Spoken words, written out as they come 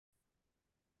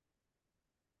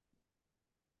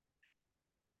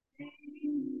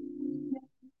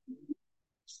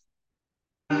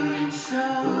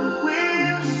So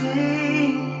we'll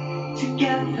sing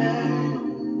together.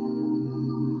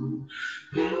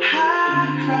 I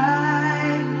cry,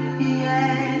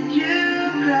 and you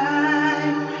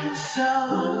cry. So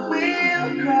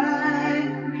we'll cry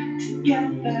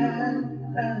together.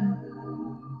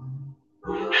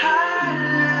 I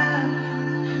love,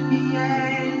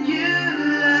 and you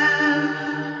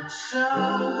love. So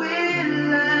we'll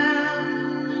love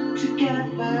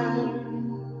together.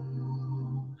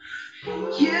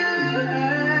 You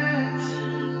hurt,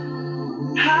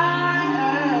 I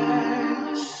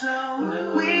hurt, so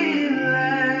we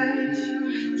learned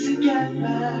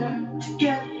together,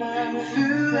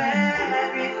 through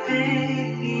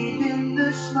everything, even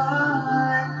the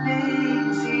small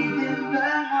things, even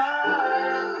the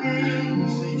hard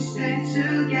things. We stay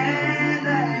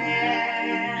together,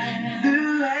 yeah.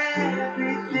 Through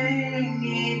everything,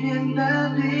 even the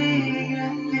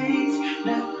bigger things,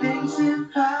 nothing's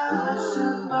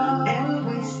impossible if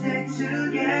we stay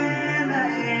together,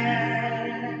 yeah.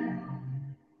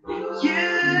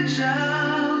 You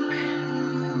joke,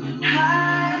 I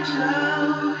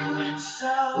joke,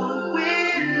 so we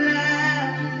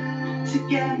laugh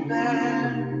together.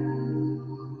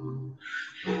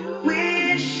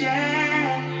 We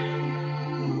share,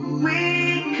 we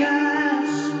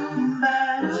cuss,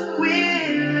 but we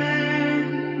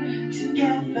learn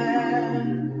together.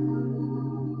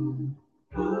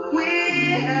 We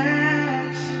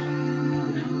hurt,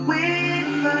 we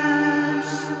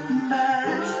fuss,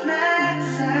 but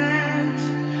let's hurt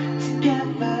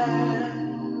together.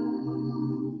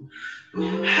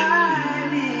 I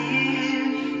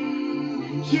live,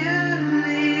 you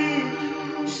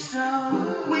live, so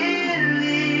we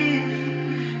live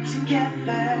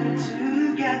together,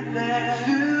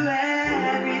 through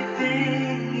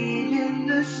everything, even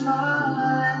the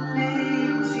small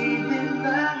things, even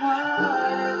the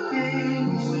hard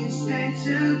things. We stay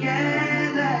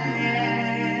together,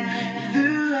 yeah.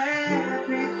 Through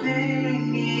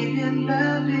everything, even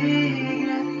the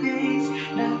bigger things,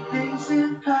 nothing's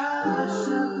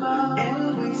impossible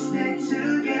if we stay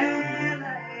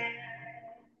together, yeah.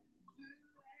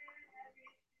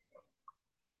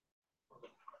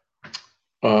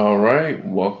 All right,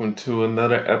 welcome to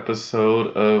another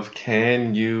episode of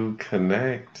Can You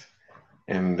Connect?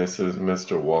 And this is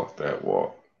Mr. Walk That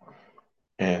Walk.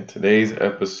 And today's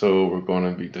episode, we're going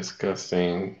to be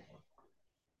discussing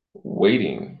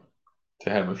waiting to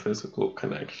have a physical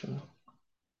connection.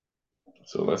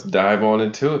 So let's dive on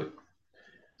into it.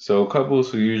 So,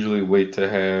 couples who usually wait to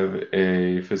have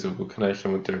a physical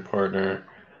connection with their partner,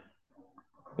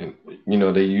 and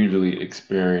they usually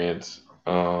experience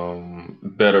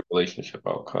better relationship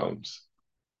outcomes,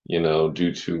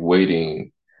 due to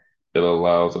waiting. It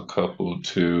allows a couple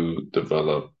to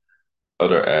develop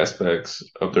other aspects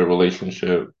of their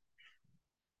relationship.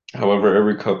 However,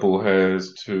 every couple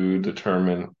has to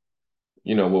determine,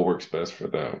 what works best for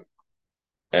them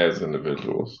as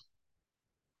individuals.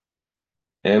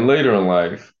 And later in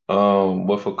life,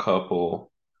 with a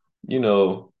couple, you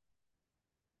know,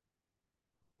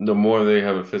 the more they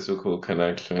have a physical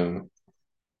connection,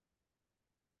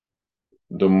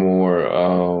 the more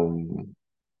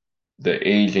the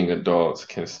aging adults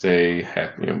can stay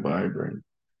happy and vibrant.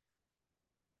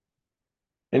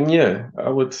 And yeah, I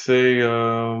would say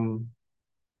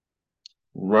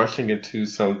rushing into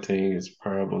something is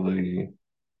probably,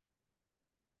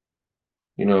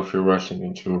 if you're rushing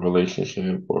into a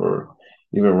relationship or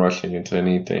even rushing into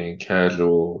anything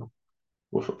casual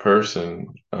with a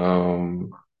person,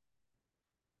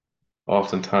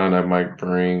 oftentimes that might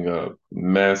bring up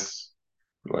mess.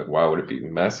 Like, why would it be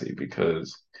messy?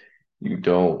 Because you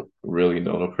don't really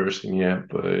know the person yet,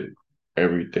 but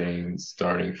everything's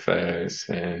starting fast,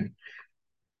 and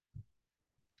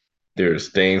there's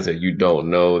things that you don't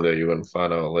know that you're going to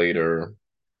find out later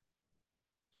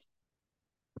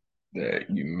that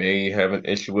you may have an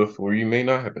issue with or you may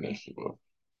not have an issue with.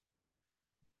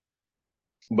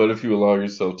 But if you allow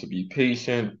yourself to be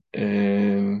patient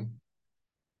and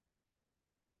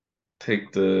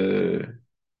take the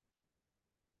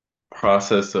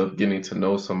process of getting to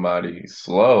know somebody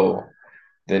slow,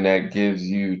 then that gives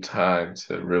you time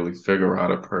to really figure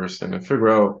out a person and figure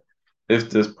out if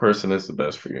this person is the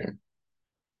best for you.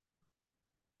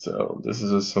 So this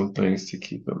is just some things to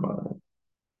keep in mind.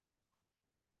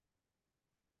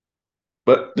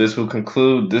 But this will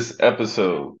conclude this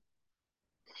episode.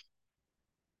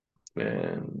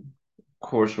 And of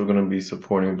course, we're going to be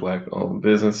supporting Black-owned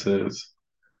businesses.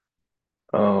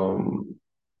 Um,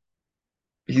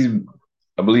 he's,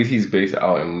 I believe he's based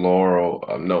out in Laurel,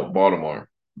 no, Baltimore.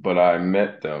 but I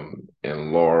met them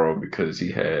in Laurel because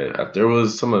there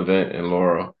was some event in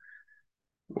Laurel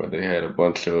where they had a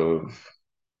bunch of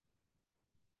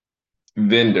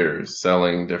vendors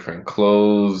selling different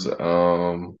clothes.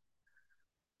 So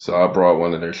I brought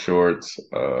one of their shorts,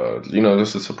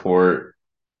 just to support.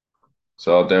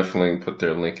 So I'll definitely put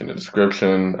their link in the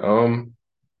description.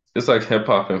 It's like hip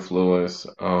hop influence,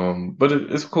 but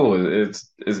it's cool. It's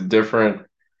different.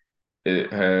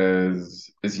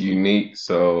 It's unique.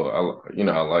 So I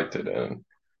liked it, and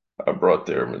I brought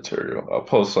their material. I'll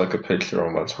post like a picture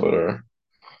on my Twitter,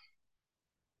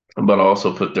 but I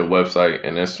also put their website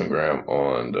and Instagram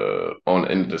on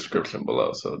in the description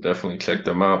below. So definitely check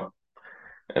them out.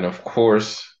 And of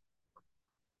course,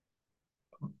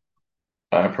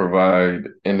 I provide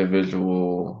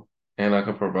individual and I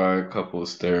can provide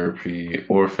couples therapy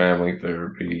or family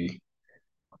therapy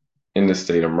in the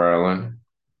state of Maryland.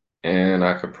 And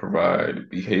I could provide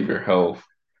behavior health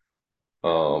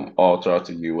all throughout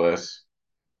the US.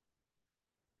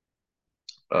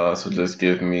 So just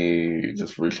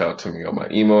reach out to me on my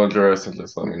email address and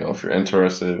just let me know if you're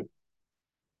interested.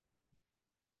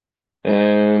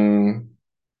 And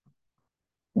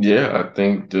yeah, I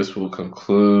think this will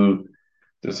conclude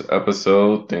this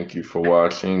episode. Thank you for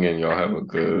watching, and y'all have a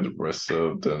good rest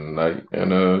of the night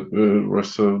and a good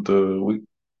rest of the week.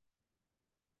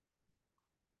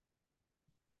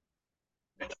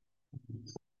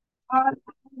 Our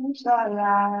homes are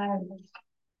lives,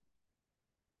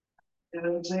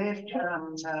 filled with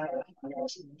drama.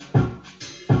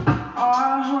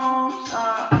 Our homes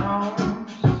are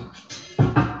homes,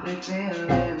 they feel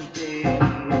empty.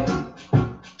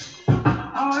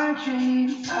 Our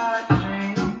dreams are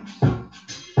dreams,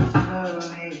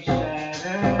 slowly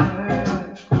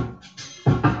shattered.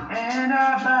 And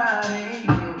our body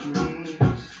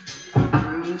leaves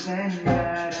bruised and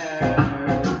battered.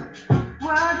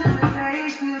 What does it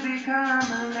take to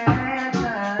become a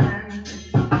legend?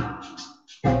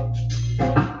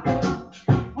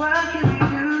 What can we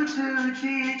do to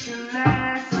teach a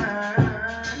lesson?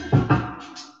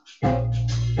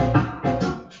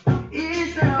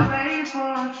 Is there a way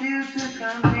for future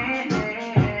commitment?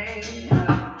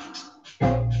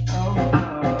 Oh,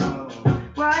 no.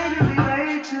 Why do we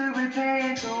wait to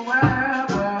repaint the world?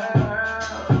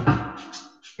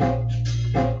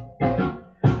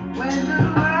 When the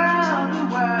world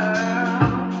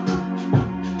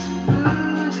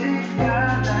loses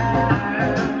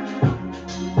color,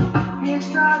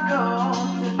 it's our goal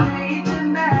to paint the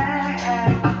back.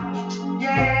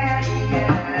 Yeah,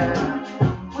 yeah.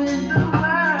 When the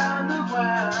world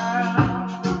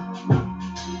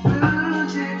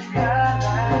loses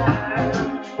color,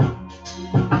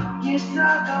 it's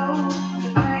our goal to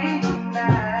paint the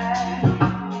back.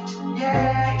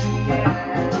 Yeah,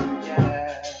 yeah,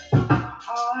 yeah.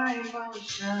 Our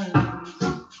emotions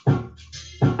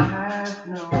have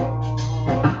no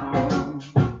home.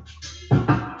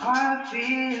 Our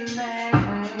feelings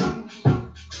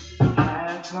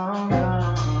have long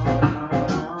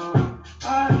gone.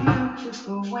 Our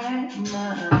beautiful women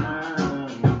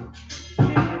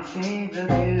can't see the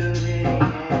beauty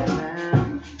in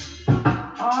them.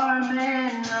 Our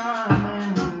men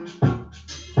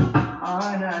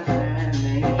are not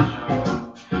standing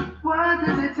strong. What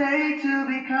does it take to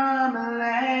become a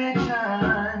legend?